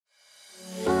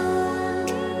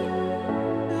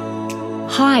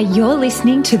Hi, you're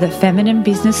listening to the Feminine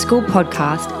Business School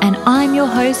podcast, and I'm your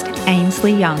host,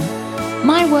 Ainsley Young.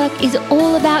 My work is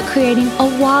all about creating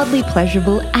a wildly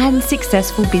pleasurable and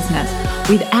successful business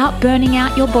without burning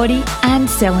out your body and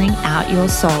selling out your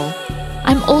soul.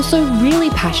 I'm also really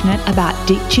passionate about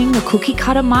ditching the cookie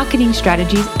cutter marketing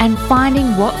strategies and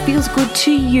finding what feels good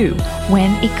to you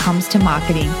when it comes to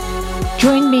marketing.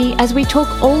 Join me as we talk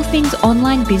all things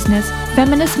online business,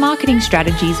 feminist marketing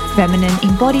strategies, feminine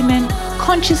embodiment,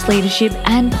 conscious leadership,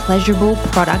 and pleasurable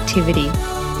productivity.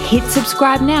 Hit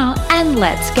subscribe now and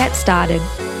let's get started.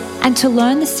 And to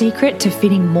learn the secret to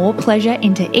fitting more pleasure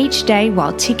into each day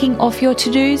while ticking off your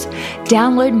to-dos,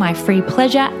 download my free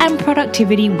pleasure and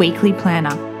productivity weekly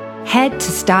planner. Head to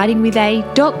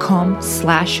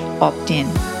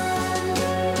startingwitha.com/opt-in.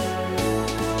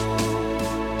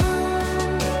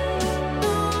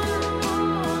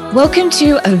 Welcome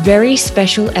to a very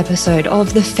special episode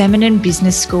of the Feminine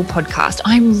Business School podcast.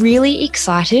 I'm really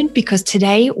excited because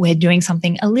today we're doing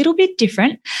something a little bit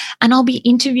different, and I'll be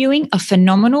interviewing a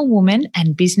phenomenal woman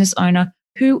and business owner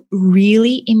who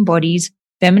really embodies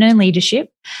feminine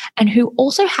leadership and who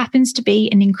also happens to be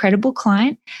an incredible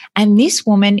client. And this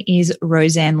woman is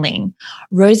Roseanne Ling.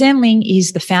 Roseanne Ling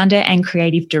is the founder and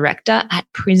creative director at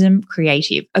Prism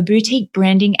Creative, a boutique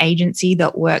branding agency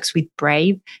that works with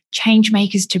brave change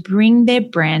makers to bring their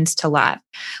brands to life,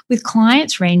 with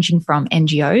clients ranging from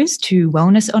NGOs to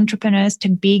wellness entrepreneurs to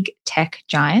big tech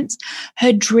giants.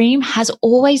 Her dream has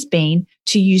always been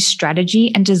to use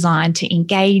strategy and design to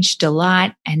engage,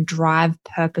 delight, and drive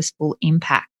purposeful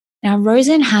impact. Now,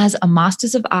 Roseanne has a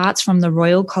Masters of Arts from the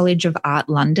Royal College of Art,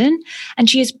 London, and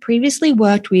she has previously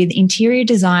worked with interior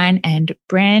design and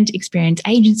brand experience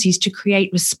agencies to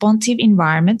create responsive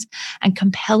environments and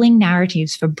compelling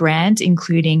narratives for brands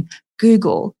including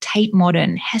Google, Tate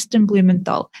Modern, Heston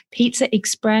Blumenthal, Pizza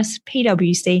Express,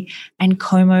 PwC, and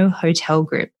Como Hotel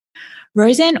Group.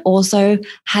 Roseanne also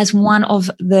has one of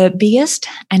the biggest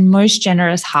and most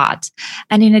generous hearts.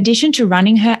 And in addition to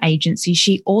running her agency,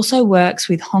 she also works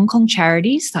with Hong Kong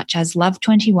charities such as Love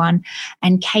 21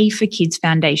 and K for Kids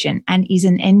Foundation and is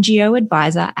an NGO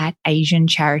advisor at Asian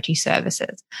Charity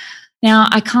Services. Now,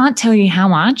 I can't tell you how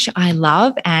much I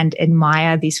love and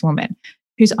admire this woman,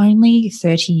 who's only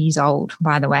 30 years old,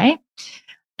 by the way.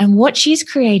 And what she's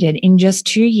created in just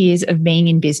 2 years of being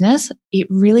in business, it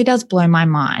really does blow my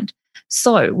mind.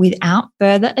 So without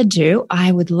further ado,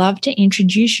 I would love to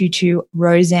introduce you to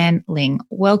Roseanne Ling.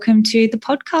 Welcome to the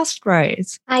podcast,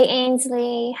 Rose. Hi,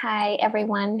 Ainsley. Hi,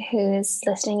 everyone who's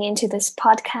listening into this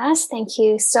podcast. Thank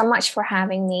you so much for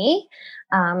having me.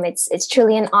 It's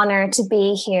truly an honor to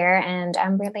be here, and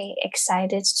I'm really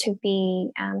excited to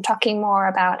be talking more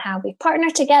about how we partner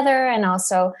together and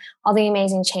also all the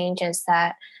amazing changes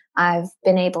that I've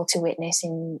been able to witness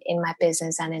in my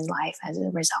business and in life as a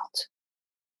result.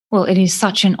 Well, it is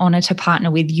such an honor to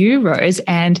partner with you, Rose,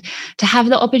 and to have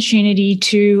the opportunity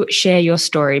to share your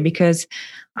story, because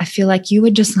I feel like you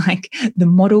were just like the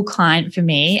model client for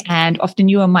me. And often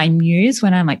you are my muse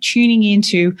when I'm like tuning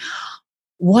into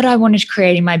what I wanted to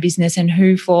create in my business and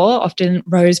who for. Often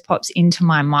Rose pops into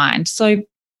my mind. So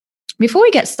before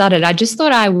we get started, I just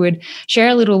thought I would share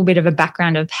a little bit of a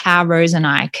background of how Rose and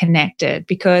I connected,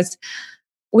 because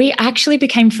we actually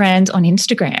became friends on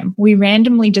Instagram. We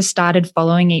randomly just started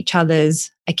following each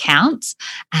other's accounts,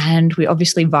 and we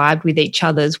obviously vibed with each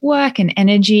other's work and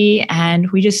energy. And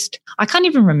I can't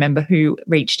even remember who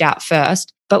reached out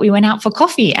first, but we went out for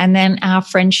coffee, and then our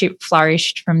friendship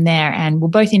flourished from there. And we're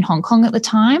both in Hong Kong at the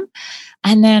time.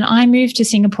 And then I moved to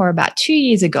Singapore about 2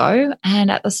 years ago.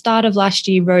 And at the start of last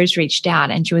year, Rose reached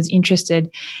out and she was interested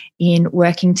in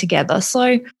working together.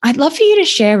 So I'd love for you to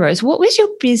share, Rose, what was your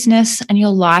business and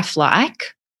your life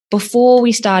like before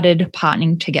we started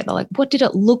partnering together? Like, what did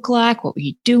it look like? What were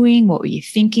you doing? What were you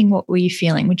thinking? What were you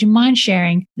feeling? Would you mind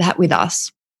sharing that with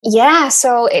us? Yeah,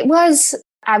 so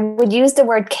I would use the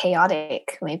word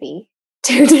chaotic maybe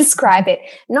to describe it.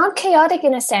 Not chaotic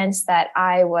in a sense that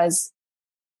I was,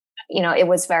 it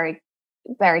was very,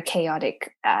 very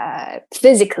chaotic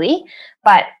physically,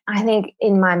 but I think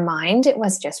in my mind it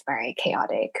was just very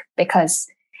chaotic because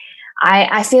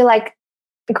I feel like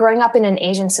growing up in an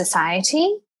Asian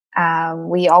society,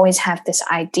 we always have this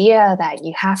idea that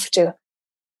you have to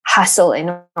hustle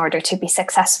in order to be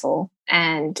successful,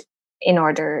 and in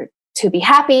order to be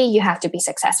happy, you have to be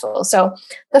successful. So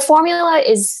the formula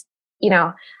is,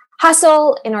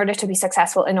 hustle in order to be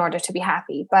successful, in order to be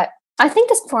happy. But I think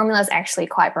this formula is actually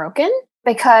quite broken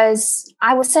because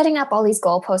I was setting up all these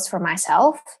goalposts for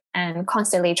myself and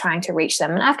constantly trying to reach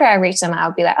them. And after I reach them, I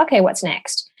would be like, okay, what's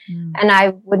next? and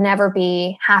I would never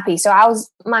be happy. So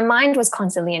my mind was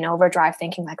constantly in overdrive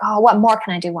thinking like, oh, what more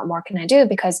can I do? What more can I do?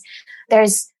 Because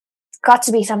there's got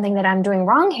to be something that I'm doing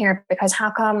wrong here, because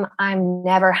how come I'm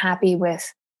never happy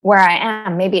with where I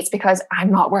am? Maybe it's because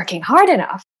I'm not working hard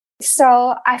enough.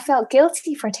 So I felt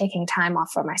guilty for taking time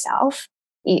off for myself,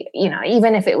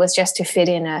 even if it was just to fit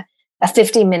in a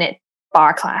 50-minute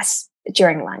bar class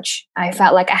during lunch. I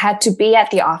felt like I had to be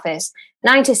at the office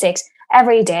 9 to 6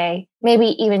 every day, maybe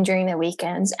even during the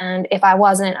weekends. And if I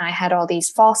wasn't, I had all these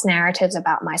false narratives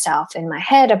about myself in my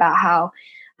head about how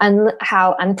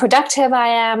unproductive I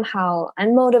am, how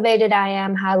unmotivated I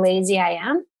am, how lazy I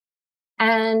am.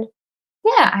 And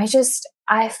yeah,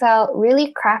 I felt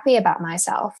really crappy about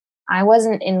myself. I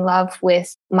wasn't in love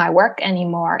with my work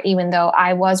anymore, even though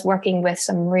I was working with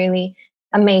some really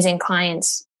amazing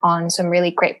clients on some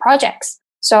really great projects.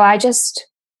 So I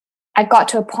got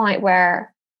to a point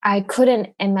where I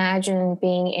couldn't imagine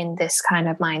being in this kind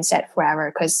of mindset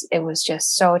forever, because it was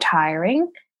just so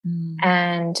tiring.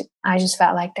 And I just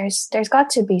felt like there's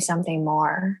got to be something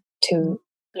more to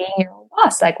being your own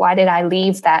boss. Like, why did I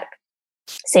leave that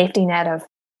safety net of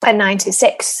a 9 to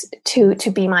 6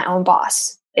 to be my own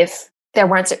boss if there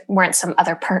weren't some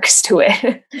other perks to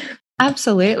it?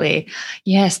 Absolutely.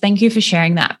 Yes. Thank you for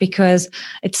sharing that, because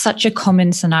it's such a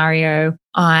common scenario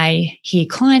I hear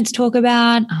clients talk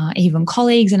about, even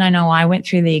colleagues. And I know I went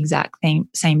through the exact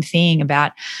same thing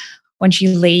about once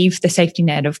you leave the safety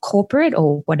net of corporate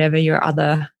or whatever your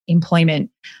other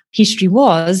employment history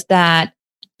was, that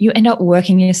you end up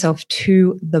working yourself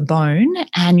to the bone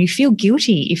and you feel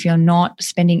guilty if you're not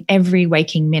spending every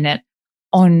waking minute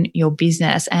on your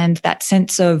business. And that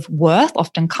sense of worth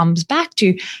often comes back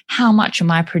to how much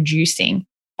am I producing?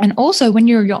 And also, when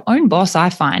you're your own boss, I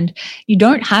find you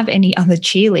don't have any other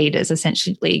cheerleaders,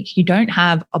 essentially. You don't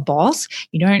have a boss.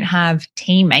 You don't have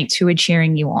teammates who are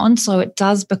cheering you on. So it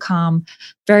does become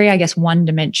very, I guess,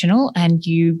 one-dimensional, and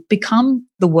you become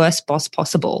the worst boss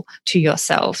possible to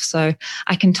yourself. So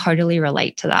I can totally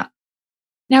relate to that.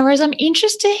 Now, Rose, I'm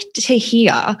interested to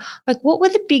hear, like, what were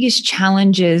the biggest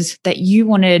challenges that you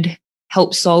wanted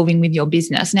help solving with your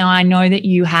business? Now, I know that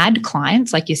you had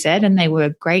clients, like you said, and they were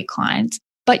great clients.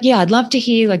 But yeah, I'd love to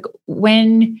hear, like,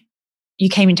 when you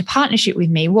came into partnership with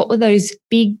me, what were those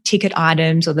big ticket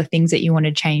items or the things that you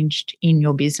wanted changed in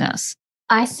your business?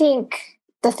 I think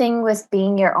the thing with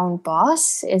being your own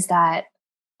boss is that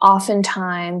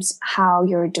oftentimes how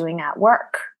you're doing at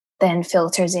work then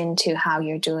filters into how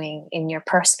you're doing in your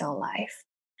personal life.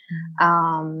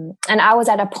 And I was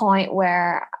at a point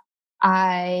where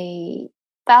I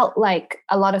felt like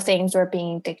a lot of things were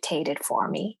being dictated for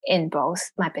me in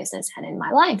both my business and in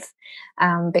my life.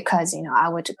 Because, I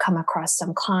would come across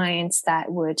some clients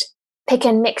that would pick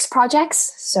and mix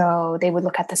projects. So they would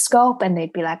look at the scope and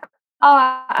they'd be like,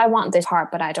 oh, I want this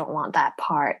part, but I don't want that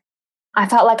part. I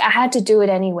felt like I had to do it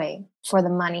anyway for the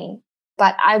money,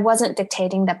 but I wasn't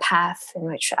dictating the path in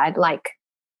which I'd like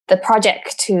the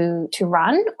project to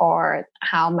run or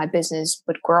how my business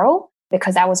would grow,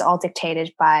 because that was all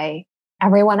dictated by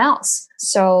everyone else.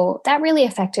 So that really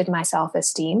affected my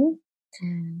self-esteem.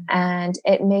 And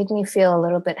it made me feel a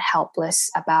little bit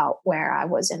helpless about where I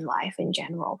was in life in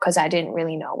general, because I didn't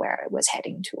really know where it was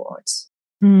heading towards.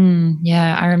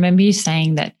 Yeah, I remember you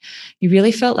saying that you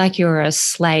really felt like you were a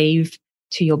slave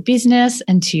to your business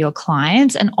and to your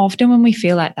clients. And often when we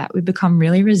feel like that, we become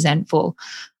really resentful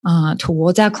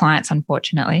towards our clients,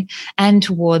 unfortunately, and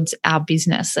towards our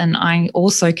business. And I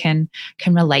also can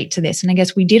relate to this. And I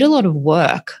guess we did a lot of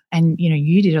work, and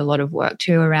you did a lot of work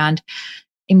too around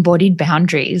embodied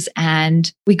boundaries.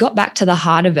 And we got back to the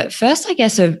heart of it. First, I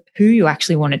guess, of who you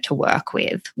actually wanted to work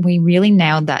with. We really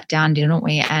nailed that down, didn't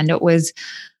we? And it was,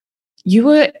 you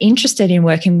were interested in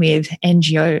working with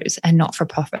NGOs and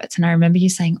not-for-profits. And I remember you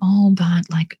saying, oh, but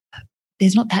like,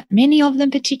 there's not that many of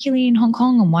them, particularly in Hong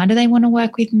Kong. And why do they want to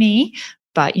work with me?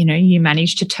 But, you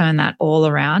managed to turn that all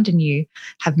around and you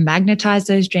have magnetized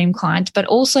those dream clients. But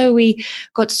also we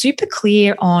got super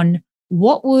clear on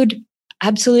what would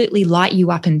absolutely light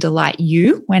you up and delight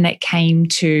you when it came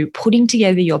to putting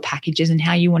together your packages and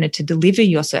how you wanted to deliver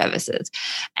your services,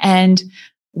 and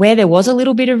where there was a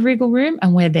little bit of wriggle room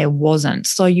and where there wasn't.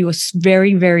 So you were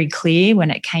very, very clear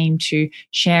when it came to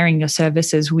sharing your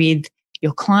services with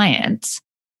your clients.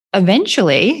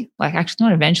 Eventually,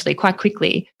 quite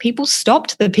quickly, people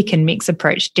stopped the pick and mix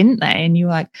approach, didn't they? And you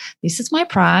were like, this is my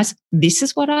price. This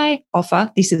is what I offer.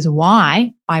 This is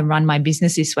why I run my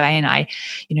business this way. And I,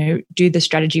 do the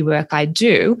strategy work I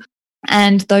do.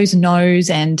 And those no's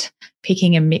and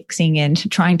picking and mixing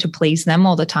and trying to please them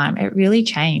all the time, it really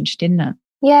changed, didn't it?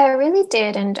 Yeah, it really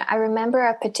did. And I remember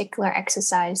a particular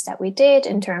exercise that we did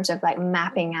in terms of like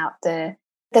mapping out the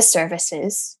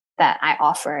services that I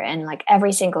offer and like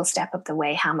every single step of the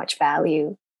way, how much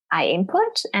value I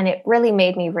input. And it really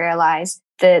made me realize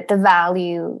the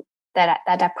value that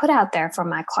I put out there for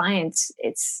my clients.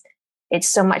 It's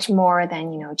so much more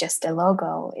than, just a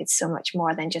logo. It's so much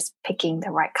more than just picking the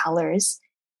right colors.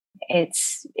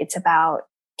 It's about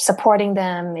supporting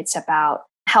them. It's about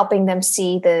helping them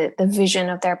see the vision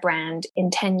of their brand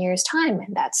in 10 years time.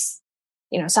 And that's,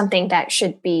 something that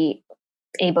should be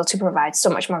able to provide so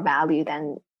much more value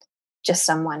than just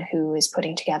someone who is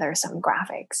putting together some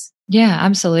graphics. Yeah,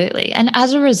 absolutely. And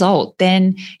as a result,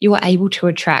 then you were able to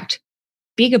attract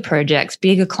bigger projects,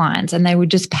 bigger clients, and they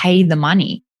would just pay the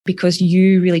money because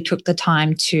you really took the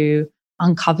time to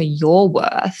uncover your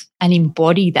worth and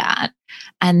embody that.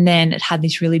 And then it had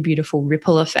this really beautiful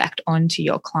ripple effect onto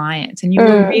your clients. And you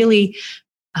were really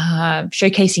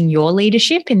showcasing your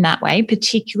leadership in that way,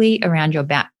 particularly around your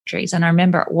boundaries. And I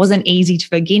remember it wasn't easy to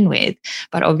begin with,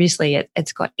 but obviously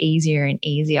it's got easier and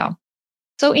easier.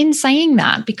 So in saying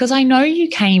that, because I know you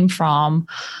came from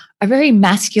a very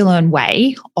masculine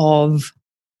way of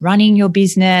running your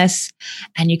business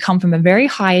and you come from a very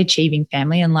high achieving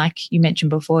family. And like you mentioned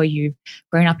before, you've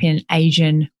grown up in an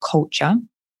Asian culture.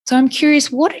 So I'm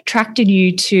curious, what attracted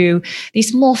you to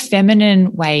this more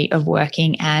feminine way of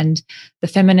working and the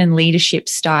feminine leadership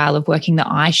style of working that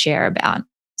I share about?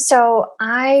 So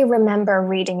I remember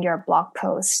reading your blog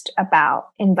post about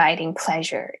inviting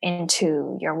pleasure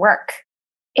into your work.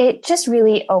 It just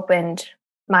really opened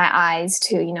my eyes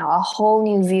to, a whole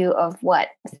new view of what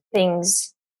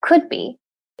things could be.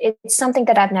 It's something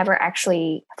that I've never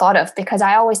actually thought of because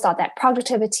I always thought that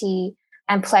productivity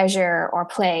and pleasure or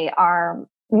play are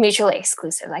mutually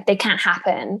exclusive. Like they can't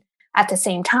happen at the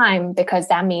same time because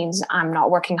that means I'm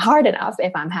not working hard enough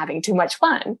if I'm having too much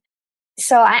fun.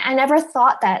 So I never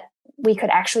thought that we could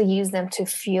actually use them to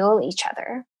fuel each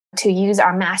other, to use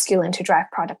our masculine to drive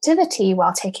productivity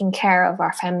while taking care of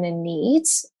our feminine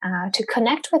needs, to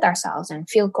connect with ourselves and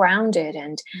feel grounded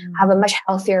and have a much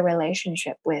healthier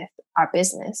relationship with our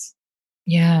business.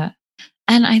 Yeah.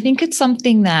 And I think it's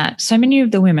something that so many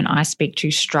of the women I speak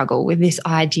to struggle with, this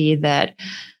idea that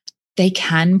they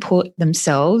can put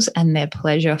themselves and their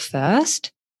pleasure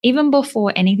first, even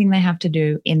before anything they have to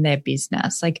do in their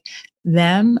business. Like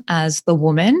them as the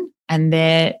woman and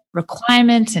their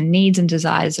requirements and needs and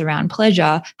desires around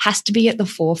pleasure has to be at the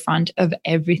forefront of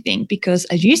everything because,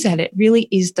 as you said, it really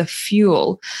is the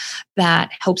fuel that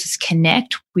helps us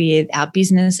connect with our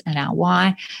business and our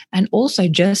why, and also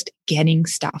just getting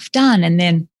stuff done. And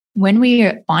then when we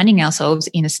are finding ourselves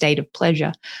in a state of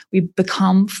pleasure, we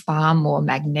become far more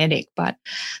magnetic. But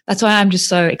that's why I'm just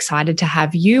so excited to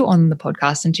have you on the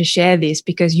podcast and to share this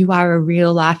because you are a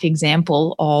real life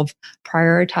example of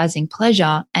prioritizing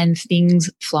pleasure and things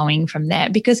flowing from there.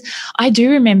 Because I do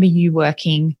remember you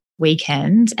working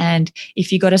weekends, and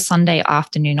if you got a Sunday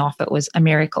afternoon off, it was a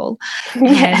miracle.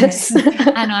 Yes.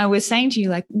 And I was saying to you,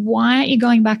 like, why aren't you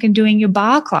going back and doing your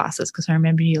bar classes? Because I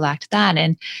remember you liked that.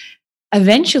 And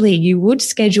eventually you would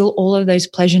schedule all of those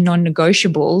pleasure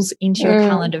non-negotiables into your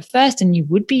calendar first, and you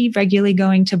would be regularly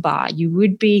going to bar. You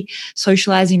would be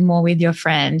socializing more with your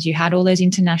friends. You had all those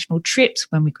international trips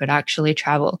when we could actually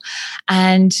travel,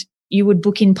 and you would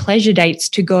book in pleasure dates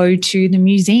to go to the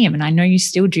museum. And I know you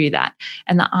still do that,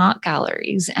 and the art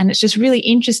galleries. And it's just really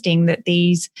interesting that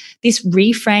this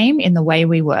reframe in the way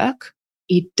we work,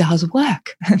 it does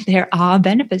work. There are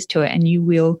benefits to it and you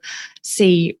will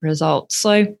see results.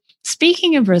 So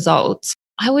speaking of results,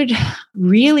 I would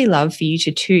really love for you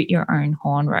to toot your own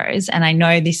horn, Rose. And I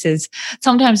know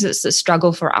sometimes it's a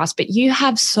struggle for us, but you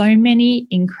have so many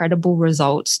incredible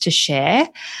results to share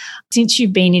since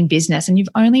you've been in business, and you've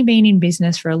only been in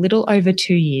business for a little over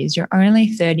 2 years. You're only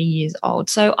 30 years old.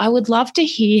 So I would love to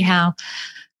hear how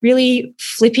really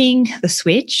flipping the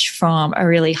switch from a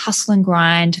really hustle and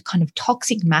grind kind of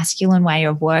toxic masculine way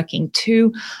of working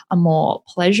to a more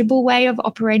pleasurable way of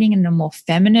operating and a more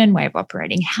feminine way of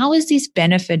operating. How has this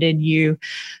benefited you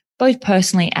both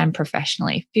personally and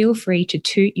professionally? Feel free to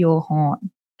toot your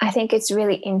horn. I think it's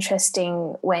really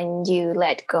interesting when you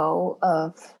let go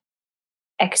of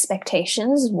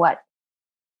expectations,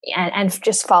 and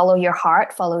just follow your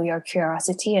heart, follow your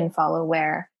curiosity, and follow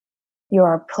where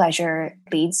your pleasure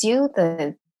leads you,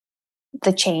 the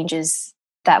changes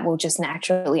that will just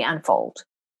naturally unfold.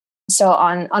 So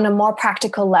on a more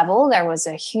practical level, there was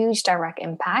a huge direct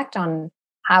impact on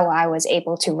how I was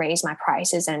able to raise my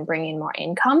prices and bring in more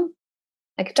income,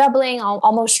 like doubling,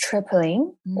 almost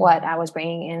tripling what I was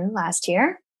bringing in last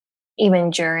year, even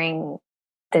during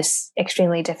this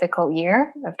extremely difficult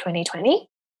year of 2020.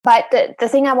 But the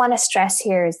thing I want to stress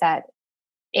here is that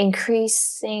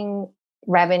increasing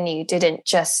revenue didn't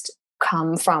just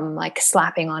come from like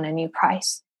slapping on a new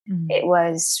price. It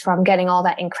was from getting all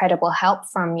that incredible help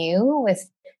from you with,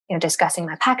 discussing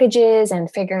my packages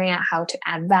and figuring out how to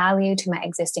add value to my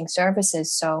existing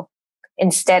services. So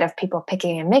instead of people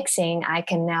picking and mixing, I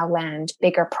can now land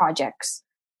bigger projects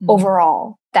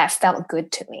overall that felt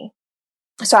good to me.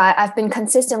 So I've been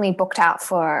consistently booked out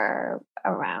for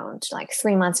around like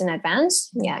 3 months in advance.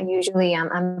 Yeah, usually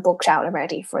I'm booked out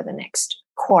already for the next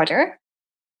quarter.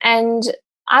 And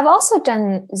I've also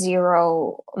done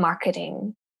zero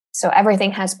marketing. So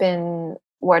everything has been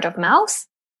word of mouth.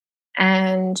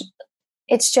 And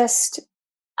it's just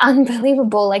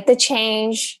unbelievable. Like the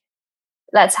change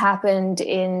that's happened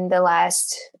in the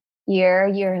last year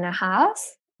and a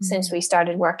half since we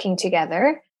started working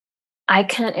together. I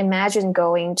can't imagine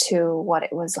going to what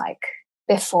it was like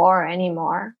before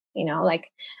anymore. Like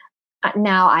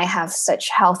now I have such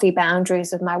healthy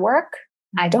boundaries with my work.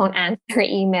 I don't answer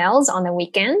emails on the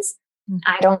weekends.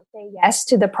 I don't say yes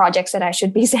to the projects that I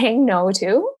should be saying no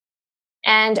to.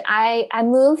 And I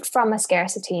moved from a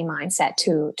scarcity mindset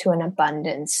to an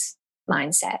abundance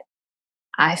mindset.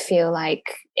 I feel like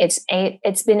it's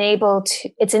enabled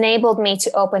me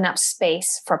to open up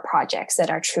space for projects that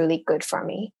are truly good for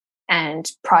me and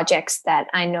projects that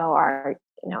I know are,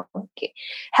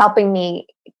 helping me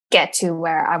get to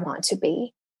where I want to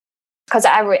be. Because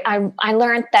I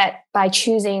learned that by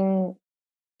choosing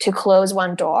to close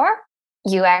one door,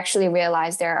 you actually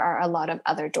realize there are a lot of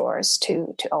other doors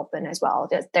to open as well.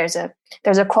 There's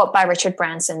a quote by Richard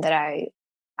Branson that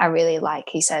I really like.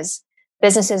 He says,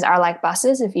 "Businesses are like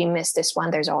buses. If you miss this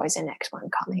one, there's always a next one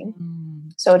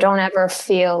coming." So don't ever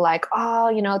feel like,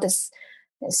 this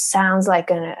sounds like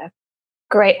a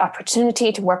great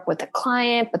opportunity to work with a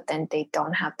client, but then they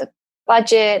don't have the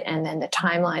budget and then the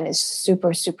timeline is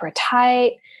super, super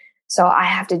tight. So I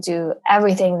have to do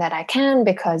everything that I can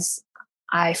because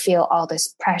I feel all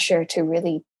this pressure to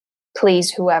really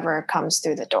please whoever comes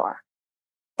through the door.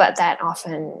 But that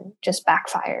often just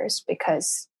backfires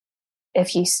because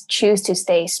if you choose to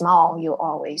stay small, you'll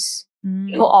always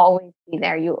be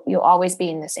there. You'll always be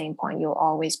in the same point. You'll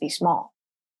always be small.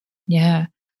 Yeah.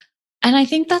 And I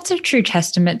think that's a true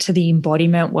testament to the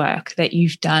embodiment work that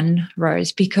you've done,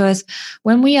 Rose, because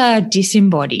when we are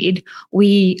disembodied,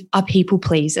 we are people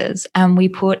pleasers and we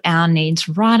put our needs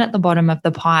right at the bottom of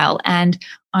the pile. And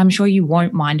I'm sure you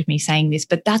won't mind me saying this,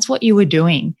 but that's what you were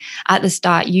doing at the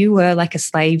start. You were like a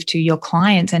slave to your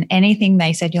clients and anything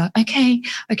they said, you're like,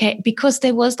 okay, because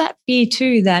there was that fear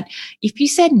too that if you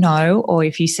said no or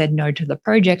if you said no to the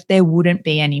project, there wouldn't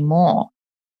be any more.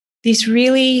 This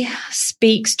really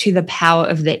speaks to the power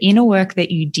of the inner work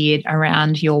that you did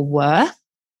around your worth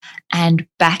and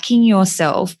backing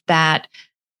yourself, that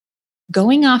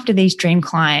going after these dream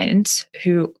clients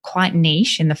who are quite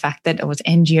niche in the fact that it was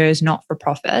NGOs,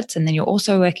 not-for-profits, and then you're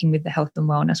also working with the health and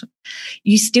wellness,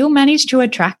 you still managed to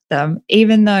attract them,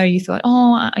 even though you thought,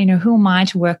 who am I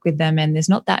to work with them? And there's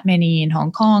not that many in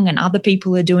Hong Kong and other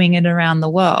people are doing it around the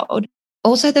world.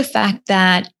 Also, the fact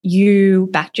that you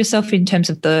backed yourself in terms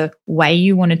of the way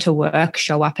you wanted to work,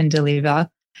 show up and deliver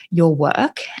your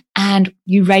work, and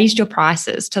you raised your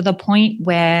prices to the point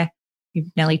where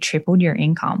you've nearly tripled your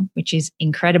income, which is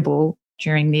incredible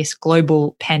during this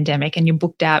global pandemic, and you're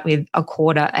booked out with a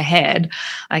quarter ahead.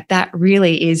 Like that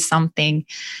really is something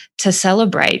to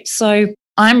celebrate. So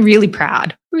I'm really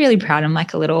proud. I'm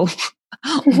like a little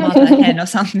mother hen or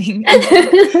something,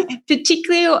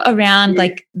 particularly around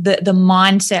like the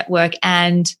mindset work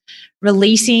and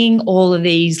releasing all of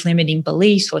these limiting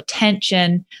beliefs or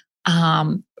tension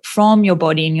from your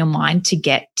body and your mind to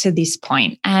get to this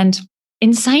point. And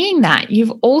in saying that,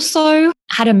 you've also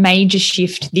had a major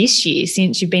shift this year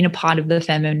since you've been a part of the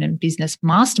Feminine Business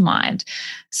Mastermind.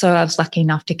 So I was lucky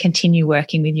enough to continue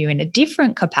working with you in a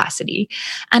different capacity.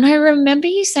 And I remember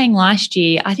you saying last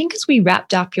year, I think as we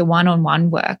wrapped up your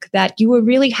one-on-one work, that you were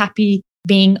really happy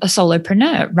being a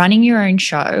solopreneur, running your own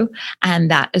show. And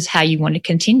that is how you want to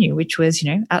continue, which was,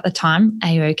 at the time,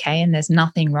 A-OK, and there's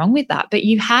nothing wrong with that. But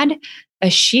you had a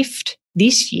shift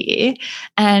this year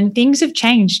and things have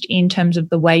changed in terms of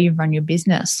the way you run your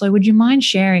business. So would you mind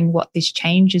sharing what this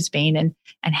change has been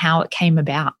and how it came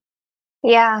about?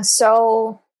 Yeah.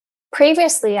 So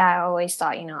previously I always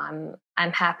thought,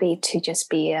 I'm happy to just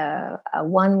be a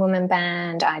one-woman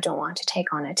band. I don't want to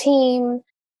take on a team.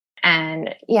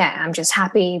 And I'm just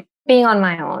happy being on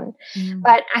my own.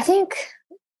 But I think,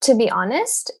 to be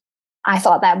honest, I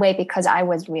thought that way because I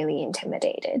was really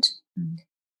intimidated.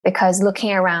 Because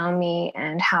looking around me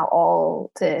and how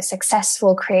all the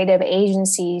successful creative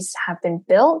agencies have been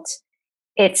built,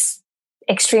 it's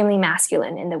extremely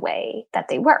masculine in the way that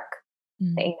they work.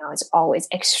 It's always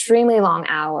extremely long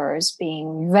hours,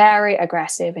 being very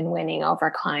aggressive in winning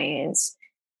over clients,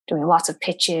 doing lots of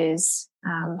pitches,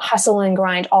 hustle and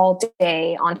grind all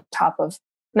day on top of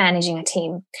managing a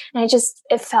team. And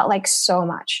it felt like so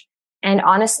much. And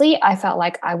honestly, I felt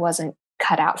like I wasn't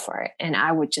cut out for it and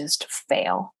I would just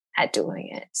fail at doing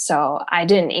it. So I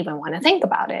didn't even want to think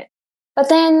about it. But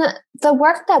then the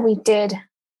work that we did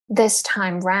this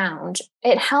time round,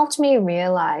 it helped me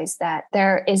realize that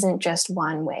there isn't just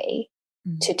one way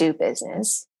to do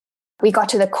business. We got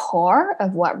to the core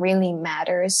of what really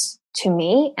matters to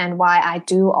me and why I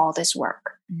do all this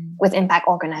work with impact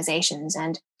organizations.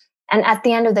 And at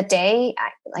the end of the day,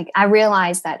 I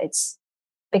realized that it's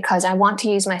because I want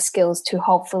to use my skills to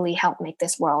hopefully help make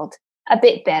this world a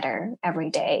bit better every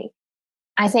day.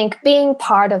 I think being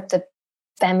part of the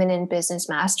Feminine Business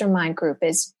Mastermind group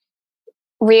is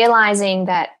realizing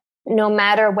that no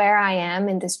matter where I am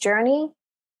in this journey,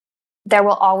 there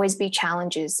will always be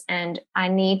challenges, and I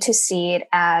need to see it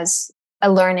as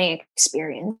a learning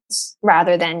experience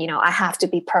rather than, I have to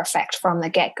be perfect from the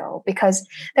get-go, because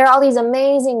there are all these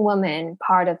amazing women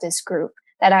part of this group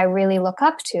that I really look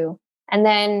up to. And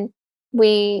then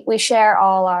we share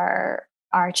all our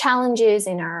challenges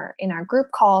in our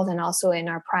group calls and also in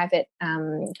our private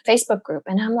Facebook group.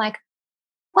 And I'm like,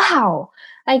 wow,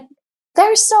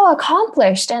 they're so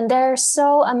accomplished and they're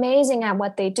so amazing at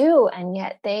what they do, and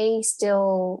yet they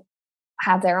still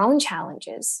have their own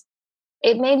challenges.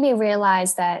 It made me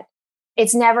realize that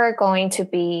it's never going to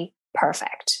be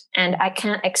perfect, and I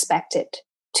can't expect it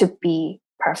to be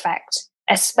perfect,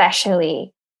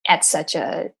 especially at such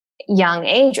a young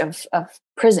age of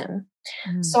Prism.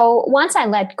 So once I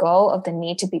let go of the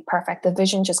need to be perfect, the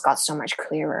vision just got so much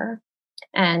clearer.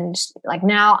 And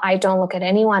now I don't look at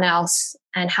anyone else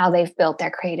and how they've built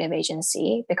their creative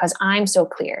agency, because I'm so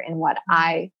clear in what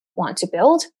I want to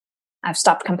build. I've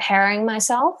stopped comparing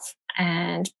myself.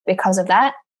 And because of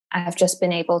that, I've just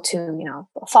been able to,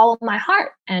 follow my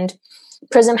heart. And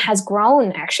Prism has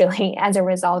grown actually as a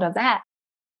result of that.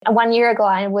 1 year ago,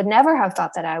 I would never have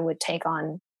thought that I would take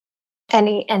on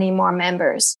any more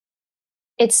members.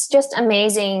 It's just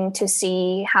amazing to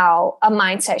see how a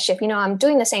mindset shift, I'm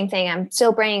doing the same thing. I'm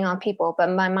still bringing on people,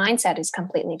 but my mindset is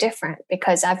completely different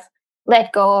because I've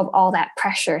let go of all that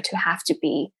pressure to have to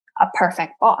be a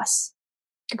perfect boss.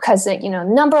 Because,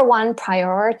 number one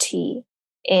priority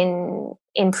in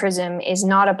Prism is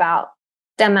not about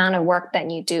the amount of work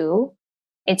that you do.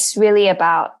 It's really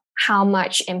about how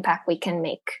much impact we can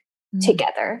make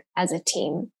together as a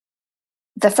team.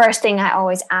 The first thing I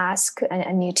always ask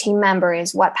a new team member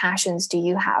is, what passions do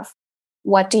you have?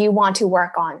 What do you want to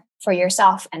work on for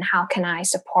yourself? And how can I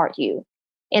support you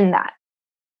in that?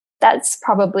 That's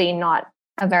probably not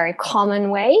a very common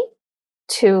way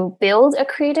to build a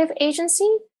creative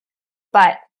agency,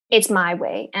 but it's my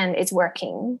way and it's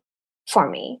working for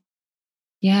me.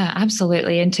 Yeah,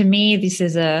 absolutely. And to me, this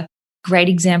is a great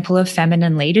example of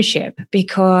feminine leadership,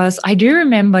 because I do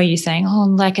remember you saying,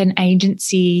 like an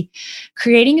agency,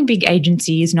 creating a big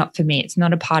agency is not for me. It's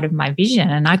not a part of my vision.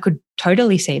 And I could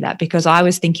totally see that, because I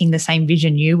was thinking the same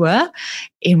vision you were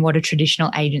in what a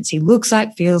traditional agency looks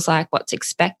like, feels like, what's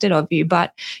expected of you.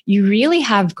 But you really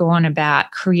have gone about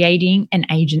creating an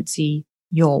agency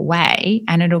your way,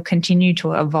 and it'll continue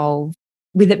to evolve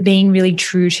with it being really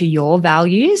true to your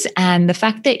values. And the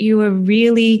fact that you are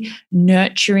really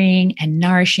nurturing and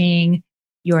nourishing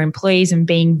your employees and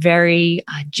being very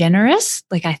generous,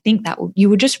 I think that you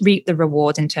will just reap the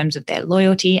rewards in terms of their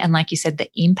loyalty and, like you said, the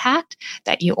impact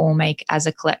that you all make as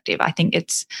a collective. I think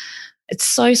it's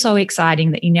so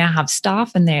exciting that you now have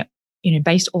staff and they're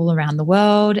based all around the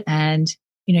world, and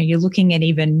you're looking at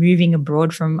even moving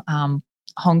abroad from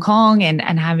Hong Kong and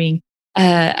having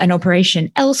an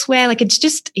operation elsewhere. It's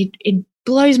just, it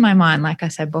blows my mind, like I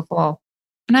said before.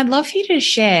 And I'd love for you to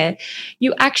share,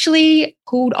 you actually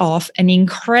pulled off an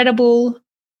incredible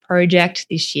project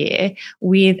this year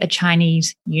with a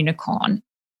Chinese unicorn.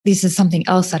 This is something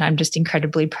else that I'm just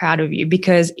incredibly proud of you,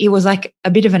 because it was like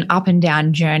a bit of an up and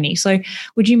down journey. So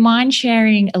would you mind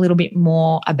sharing a little bit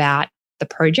more about the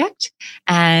project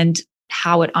and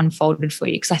how it unfolded for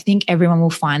you? Because I think everyone will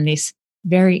find this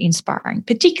very inspiring,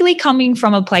 particularly coming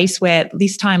from a place where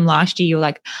this time last year, you're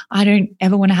like, I don't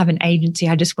ever want to have an agency.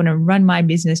 I just want to run my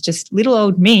business, just little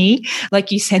old me.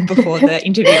 Like you said before the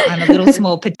interview, I'm a little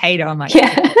small potato. I'm like,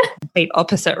 complete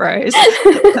opposite, Rose.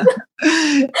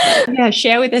 Yeah,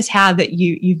 share with us how that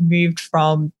you've moved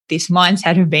from this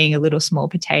mindset of being a little small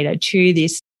potato to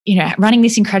this, running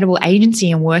this incredible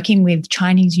agency and working with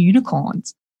Chinese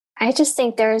unicorns. I just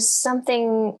think there's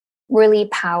something really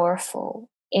powerful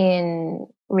in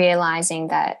realizing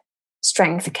that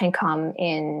strength can come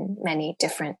in many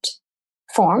different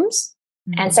forms,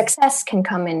 and success can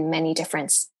come in many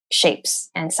different shapes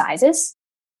and sizes.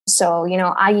 So,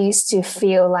 I used to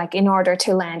feel like in order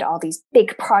to land all these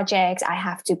big projects, I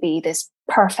have to be this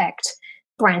perfect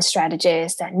brand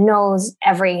strategist that knows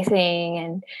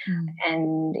everything,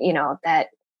 and that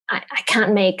I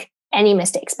can't make any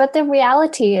mistakes. But the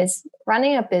reality is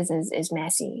running a business is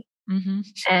messy,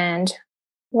 and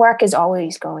work is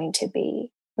always going to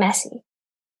be messy.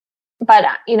 But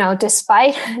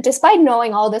despite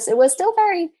knowing all this, it was still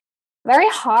very, very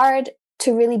hard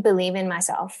to really believe in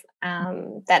myself,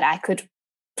 that I could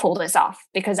pull this off,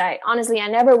 because I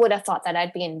never would have thought that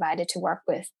I'd be invited to work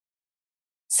with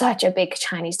such a big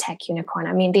Chinese tech unicorn.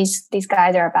 I mean, these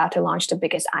guys are about to launch the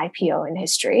biggest IPO in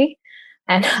history,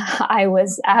 and I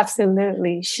was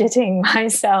absolutely shitting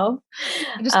myself.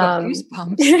 I just got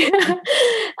goosebumps.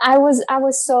 I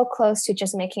was so close to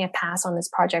just making a pass on this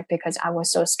project because I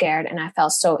was so scared and I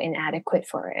felt so inadequate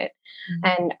for it.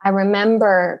 And I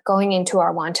remember going into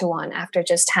our one-to-one after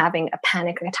just having a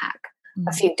panic attack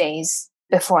a few days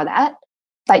before that.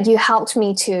 But you helped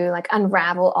me to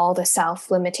unravel all the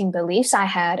self-limiting beliefs I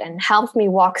had, and helped me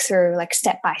walk through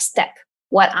step by step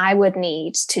what I would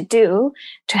need to do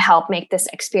to help make this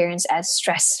experience as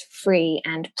stress-free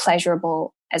and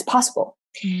pleasurable as possible.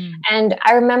 And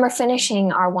I remember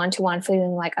finishing our one-to-one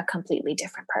feeling like a completely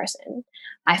different person.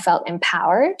 I felt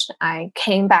empowered. I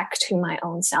came back to my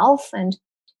own self, and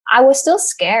I was still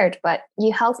scared, but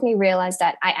you helped me realize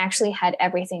that I actually had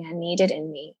everything I needed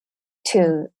in me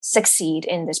to succeed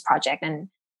in this project, and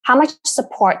how much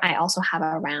support I also have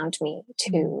around me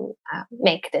to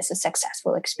make this a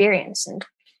successful experience. And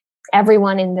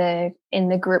everyone in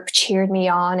the group cheered me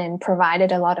on and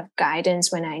provided a lot of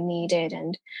guidance when I needed.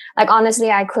 And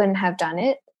honestly, I couldn't have done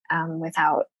it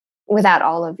without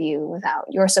all of you, without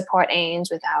your support,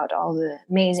 Ains, without all the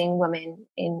amazing women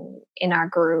in our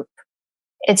group.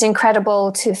 It's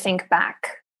incredible to think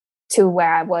back to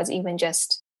where I was even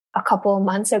just a couple of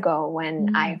months ago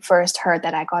when I first heard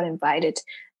that I got invited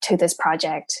to this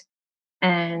project,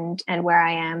 and where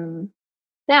I am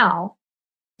now.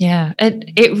 Yeah,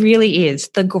 it really is.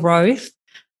 The growth,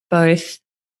 both,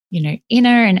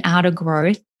 inner and outer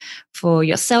growth for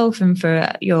yourself and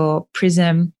for your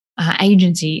Prism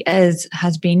agency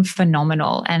has been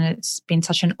phenomenal. And it's been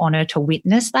such an honor to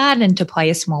witness that and to play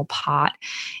a small part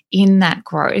in that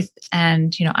growth.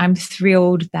 And, I'm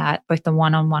thrilled that both the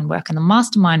one-on-one work and the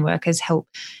mastermind work has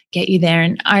helped get you there.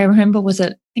 And I remember, I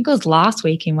think it was last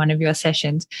week in one of your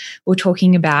sessions, we were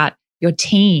talking about your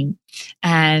team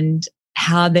and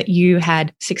how that you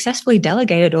had successfully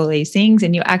delegated all these things,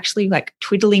 and you're actually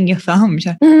twiddling your thumbs.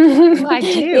 What do I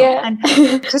do? Yeah.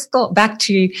 And just thought back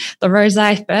to the Rose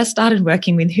I first started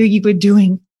working with, who you were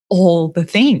doing all the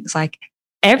things,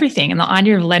 everything. And the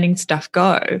idea of letting stuff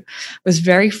go was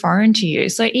very foreign to you.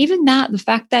 So even the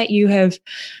fact that you have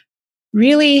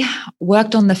really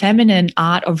worked on the feminine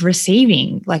art of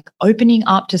receiving, opening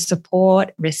up to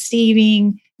support,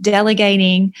 receiving,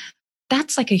 delegating,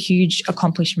 that's a huge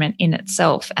accomplishment in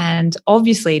itself. And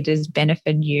obviously it has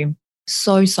benefited you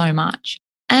so, so much.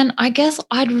 And I guess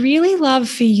I'd really love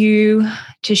for you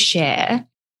to share,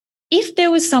 if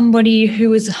there was somebody who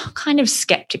was kind of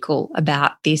skeptical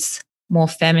about this more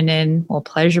feminine, more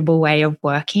pleasurable way of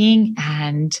working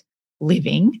and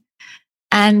living,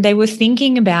 and they were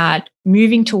thinking about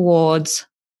moving towards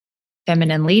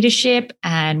feminine leadership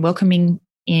and welcoming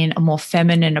in a more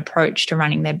feminine approach to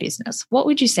running their business, what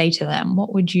would you say to them?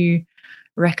 What would you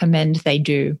recommend they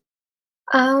do?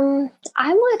 I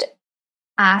would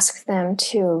ask them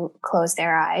to close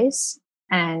their eyes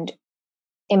and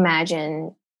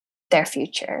imagine their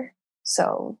future.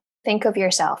 So think of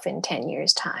yourself in 10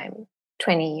 years' time,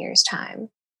 20 years' time,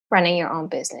 running your own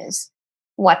business.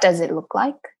 What does it look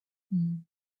like?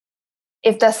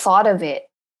 If the thought of it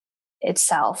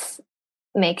itself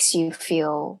makes you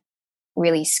feel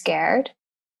really scared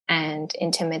and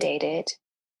intimidated,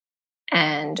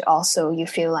 and also you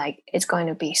feel like it's going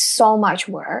to be so much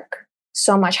work,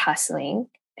 so much hustling,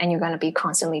 and you're going to be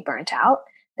constantly burnt out,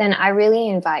 then I really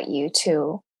invite you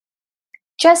to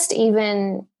just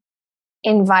even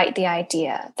invite the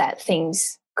idea that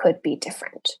things could be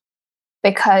different,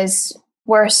 because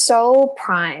we're so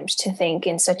primed to think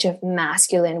in such a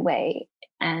masculine way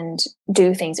and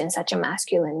do things in such a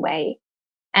masculine way.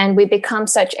 And we become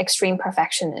such extreme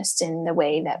perfectionists in the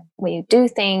way that we do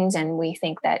things. And we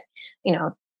think that,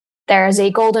 there's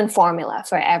a golden formula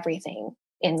for everything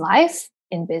in life,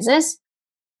 in business.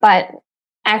 But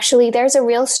actually, there's a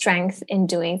real strength in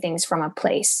doing things from a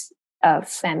place of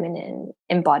feminine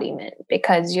embodiment,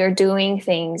 because you're doing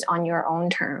things on your own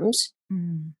terms.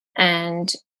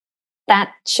 And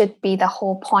that should be the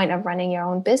whole point of running your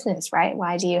own business, right?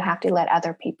 Why do you have to let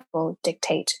other people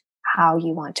dictate how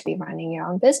you want to be running your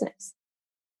own business?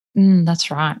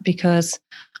 That's right, because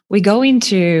we go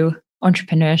into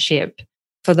entrepreneurship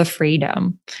for the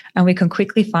freedom, and we can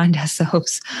quickly find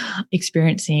ourselves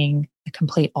experiencing the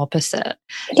complete opposite.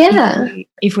 Yeah.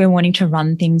 If we're wanting to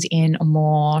run things in a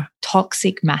more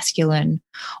toxic masculine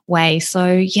way.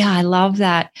 So yeah, I love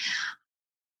that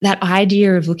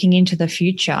idea of looking into the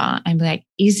future and be like,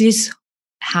 is this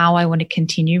how I want to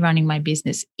continue running my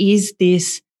business? Is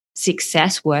this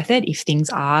success worth it? If things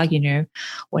are,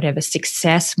 whatever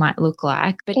success might look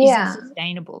like, but is it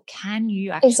sustainable? Can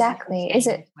you actually is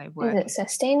it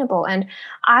sustainable? And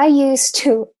I used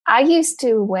to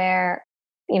wear,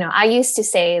 I used to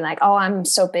say like, oh, I'm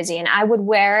so busy, and I would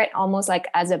wear it almost like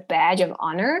as a badge of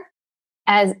honor,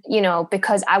 as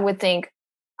because I would think,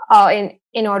 oh,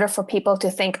 in order for people to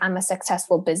think I'm a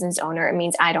successful business owner, it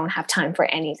means I don't have time for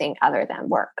anything other than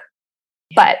work.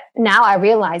 But now I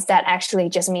realize that actually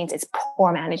just means it's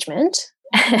poor management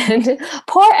and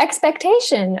poor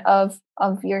expectation of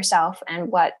yourself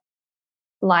and what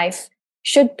life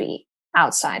should be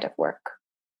outside of work.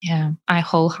 Yeah, I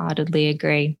wholeheartedly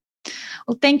agree.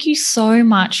 Well, thank you so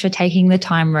much for taking the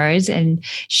time, Rose, and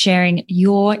sharing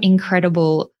your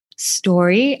incredible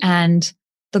story and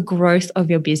the growth of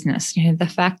your business.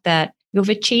 The fact that you've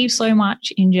achieved so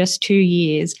much in just 2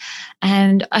 years.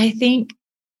 And I think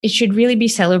it should really be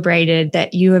celebrated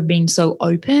that you have been so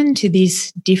open to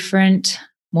this different,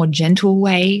 more gentle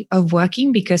way of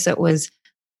working, because it was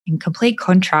in complete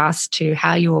contrast to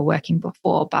how you were working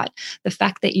before. But the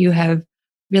fact that you have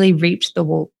really reaped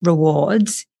the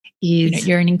rewards is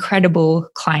you're an incredible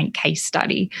client case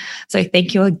study. So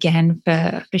thank you again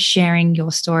for sharing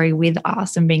your story with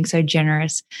us and being so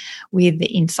generous with the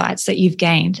insights that you've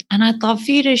gained. And I'd love for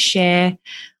you to share,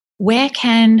 where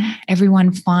can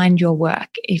everyone find your work?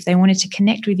 If they wanted to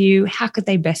connect with you, how could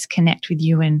they best connect with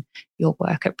you and your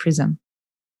work at Prism?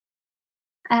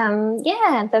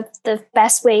 The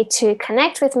best way to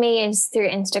connect with me is through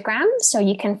Instagram. So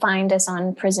you can find us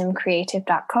on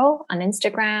prismcreative.co on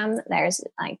Instagram. There's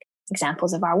like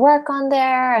examples of our work on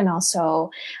there, and also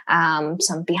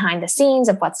some behind the scenes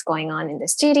of what's going on in the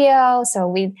studio. So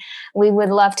we would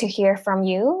love to hear from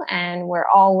you, and we're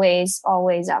always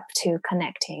up to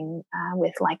connecting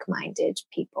with like-minded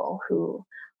people who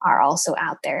are also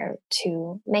out there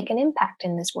to make an impact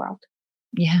in this world.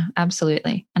 Yeah,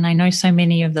 absolutely. And I know so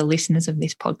many of the listeners of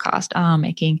this podcast are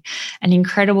making an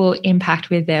incredible impact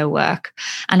with their work.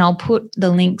 And I'll put the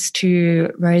links to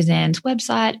Roseanne's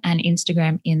website and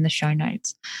Instagram in the show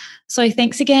notes. So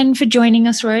thanks again for joining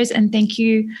us, Rose, and thank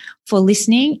you for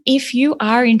listening. If you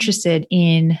are interested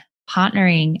in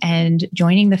partnering and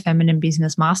joining the Feminine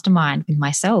Business Mastermind with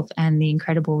myself and the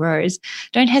incredible Rose,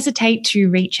 don't hesitate to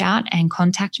reach out and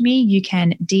contact me. You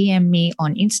can DM me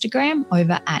on Instagram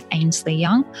over at Ainsley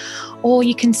Young, or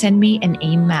you can send me an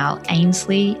email,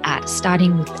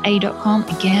 ainsley@startingwitha.com.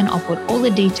 Again, I'll put all the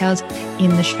details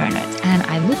in the show notes, and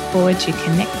I look forward to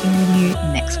connecting with you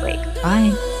next week.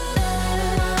 Bye.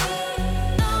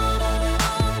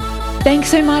 Thanks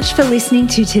so much for listening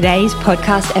to today's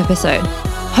podcast episode.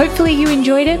 Hopefully you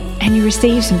enjoyed it and you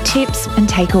received some tips and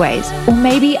takeaways, or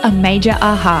maybe a major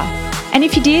aha. And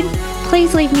if you did,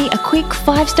 please leave me a quick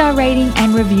 5-star rating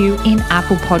and review in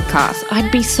Apple Podcasts.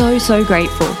 I'd be so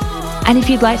grateful. And if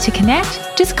you'd like to connect,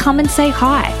 just come and say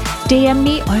hi. DM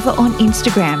me over on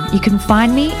Instagram. You can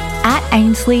find me at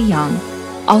Ainsley Young.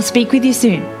 I'll speak with you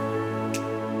soon.